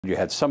You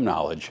had some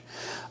knowledge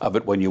of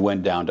it when you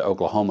went down to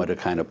Oklahoma to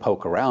kind of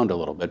poke around a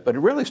little bit, but it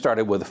really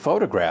started with a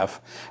photograph,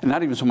 and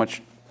not even so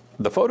much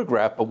the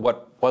photograph, but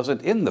what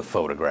wasn't in the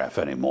photograph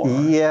anymore.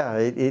 Yeah,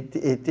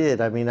 it did.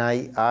 I mean,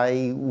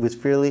 I was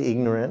fairly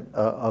ignorant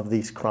of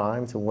these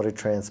crimes and what had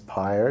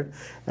transpired,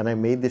 and I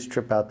made this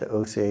trip out to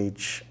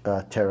Osage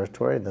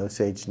territory, the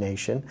Osage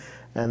Nation,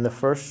 and the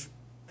first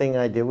thing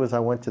I did was I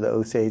went to the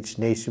Osage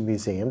Nation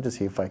Museum to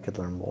see if I could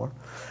learn more.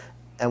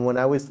 And when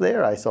I was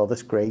there, I saw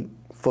this great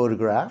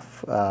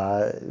photograph.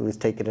 It was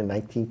taken in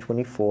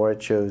 1924.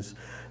 It shows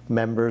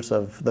members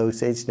of the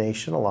Osage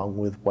Nation along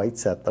with white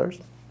settlers.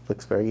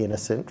 Looks very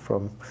innocent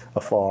from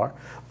afar.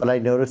 But I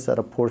noticed that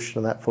a portion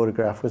of that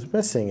photograph was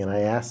missing, and I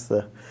asked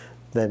the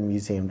then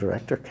museum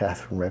director,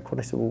 Catherine Reckwood,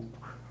 I said, well,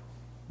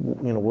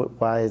 you know,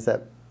 why is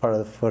that part of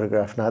the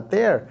photograph not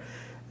there?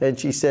 And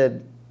she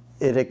said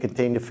it had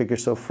contained a figure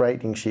so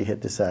frightening she had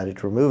decided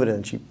to remove it,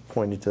 and she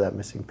pointed to that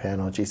missing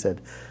panel, and she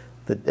said,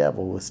 the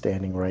devil was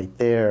standing right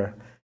there.